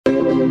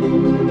Friends,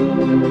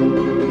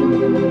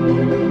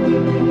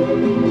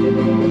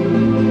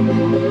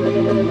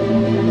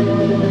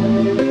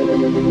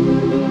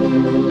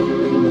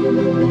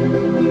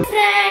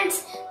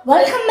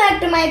 welcome back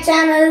to my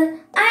channel.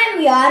 I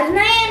am your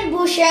Nayan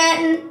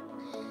Bhushan.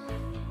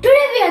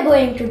 Today we are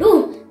going to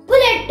do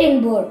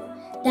Bulletin Board.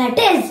 That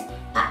is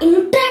an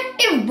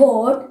interactive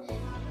board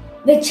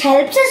which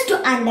helps us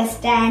to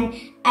understand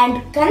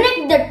and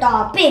connect the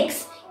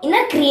topics in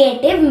a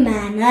creative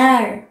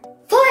manner.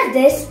 For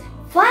this,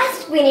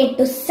 first we need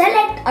to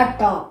select a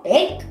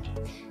topic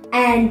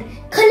and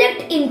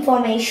collect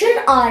information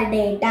or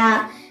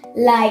data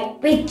like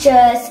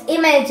pictures,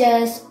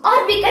 images,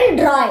 or we can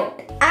draw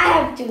it. I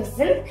have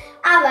chosen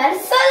our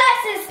solar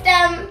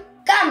system.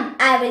 Come,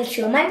 I will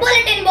show my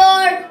bulletin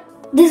board.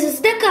 This is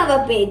the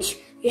cover page.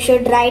 You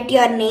should write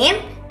your name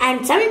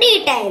and some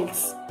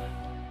details.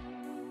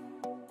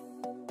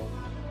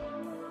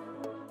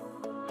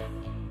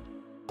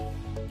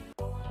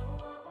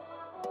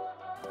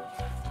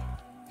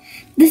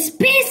 The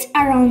space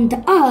around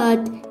the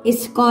earth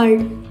is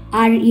called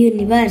our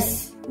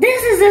universe.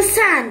 This is the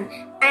sun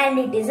and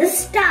it is a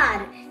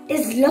star. It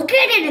is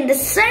located in the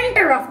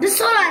center of the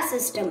solar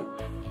system.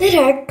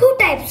 There are two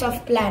types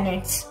of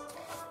planets.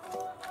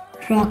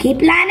 Rocky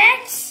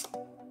planets,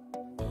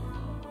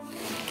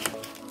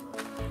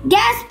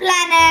 gas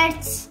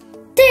planets.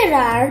 There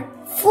are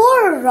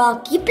 4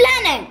 rocky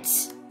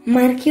planets: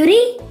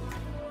 Mercury,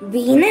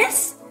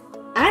 Venus,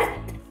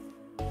 Earth,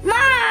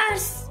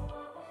 Mars.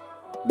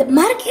 The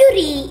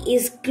Mercury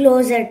is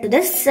closer to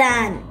the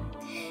sun.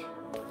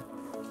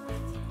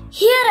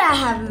 Here I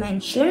have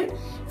mentioned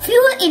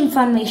few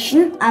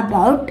information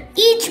about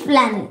each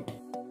planet.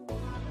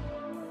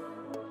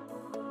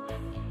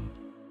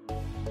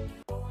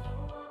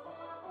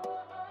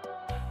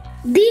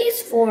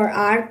 These 4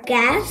 are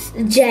gas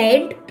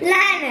giant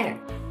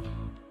planets.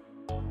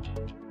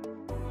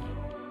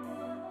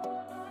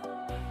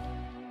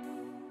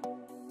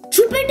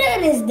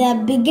 Jupiter is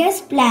the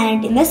biggest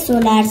planet in the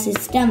solar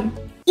system.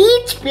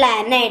 Each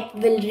planet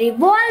will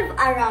revolve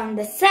around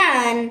the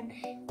sun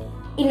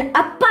in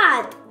a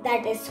path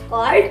that is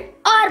called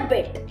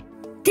orbit.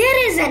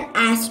 There is an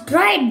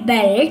asteroid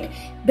belt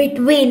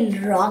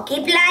between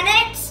rocky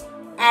planets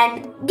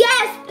and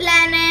gas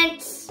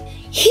planets.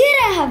 Here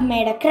I have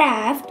made a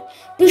graph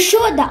to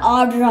show the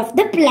order of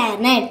the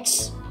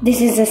planets.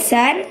 This is the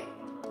sun.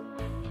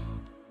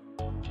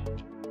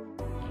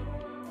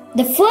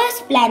 The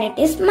first planet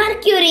is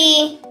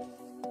Mercury.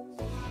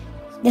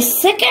 The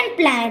second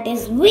planet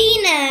is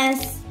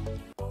Venus.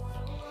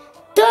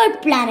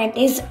 Third planet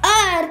is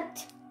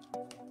Earth.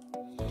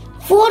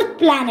 Fourth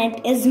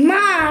planet is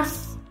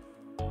Mars.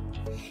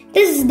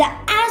 This is the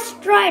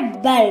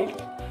asteroid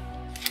belt.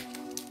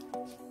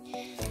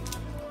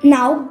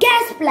 Now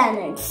gas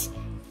planets: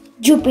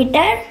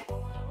 Jupiter,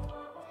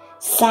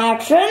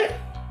 Saturn,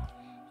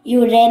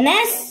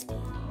 Uranus,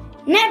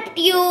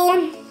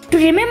 Neptune. To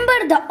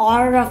remember the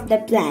order of the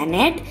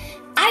planet,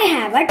 I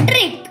have a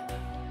trick.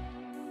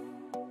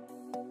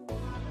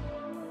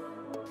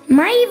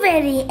 My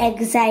very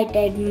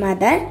excited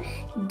mother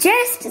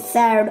just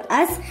served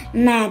us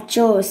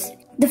nachos.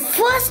 The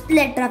first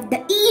letter of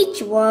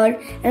each word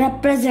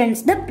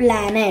represents the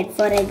planet.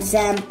 For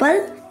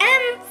example,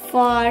 M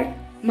for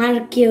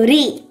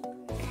Mercury,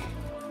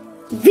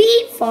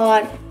 V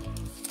for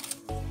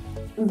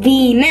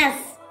Venus,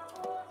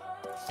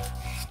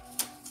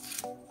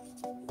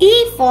 E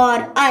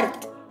for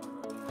Earth,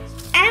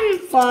 M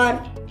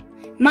for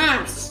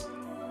Mars,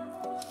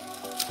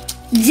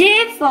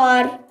 J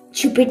for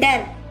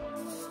Jupiter,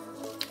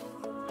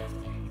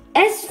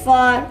 S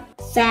for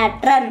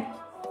Saturn,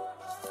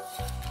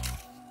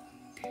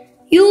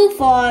 U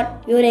for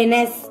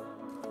Uranus,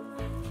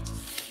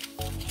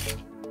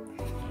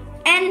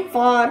 N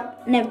for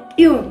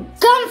Neptune.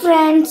 Come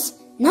friends,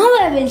 now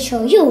I will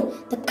show you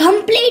the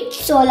complete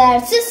solar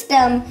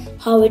system,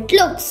 how it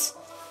looks.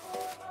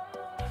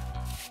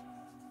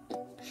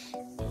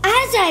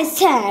 As I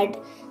said,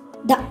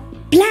 the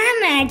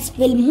planets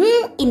will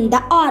move in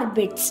the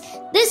orbits.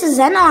 This is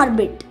an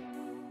orbit.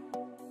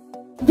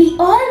 We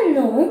all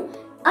know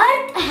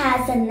Earth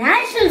has a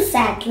natural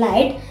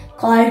satellite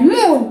called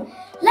Moon.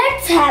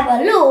 Let's have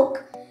a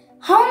look.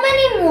 How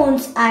many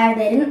moons are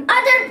there in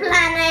other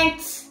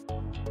planets?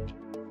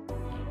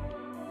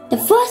 The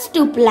first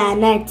 2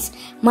 planets,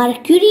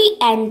 Mercury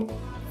and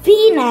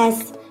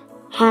Venus,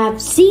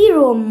 have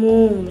 0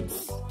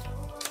 moons.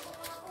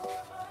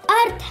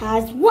 Earth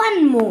has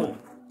 1 moon.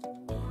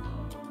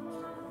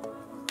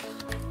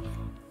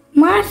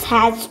 Mars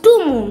has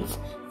 2 moons,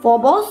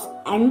 Phobos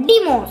and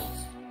Deimos.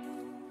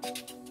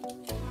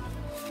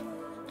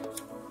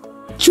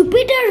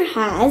 Jupiter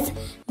has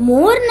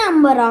more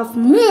number of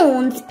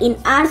moons in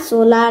our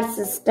solar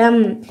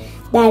system,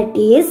 that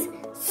is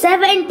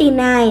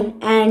 79,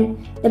 and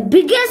the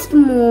biggest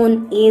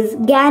moon is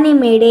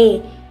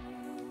Ganymede.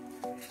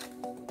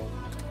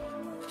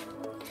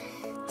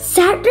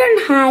 Saturn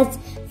has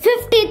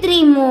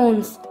 53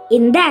 moons.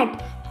 In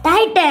that,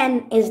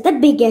 Titan is the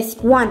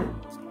biggest one.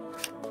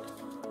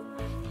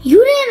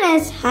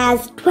 Uranus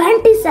has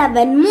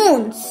 27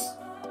 moons.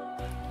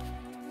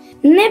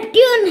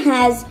 Neptune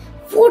has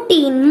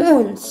 14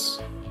 moons.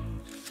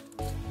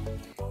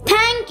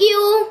 Thank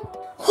you.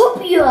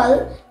 Hope you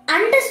all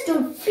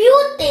understood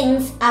few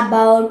things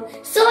about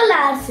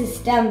solar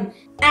system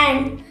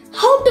and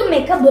how to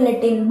make a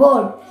bulletin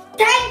board.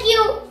 Thank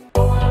you.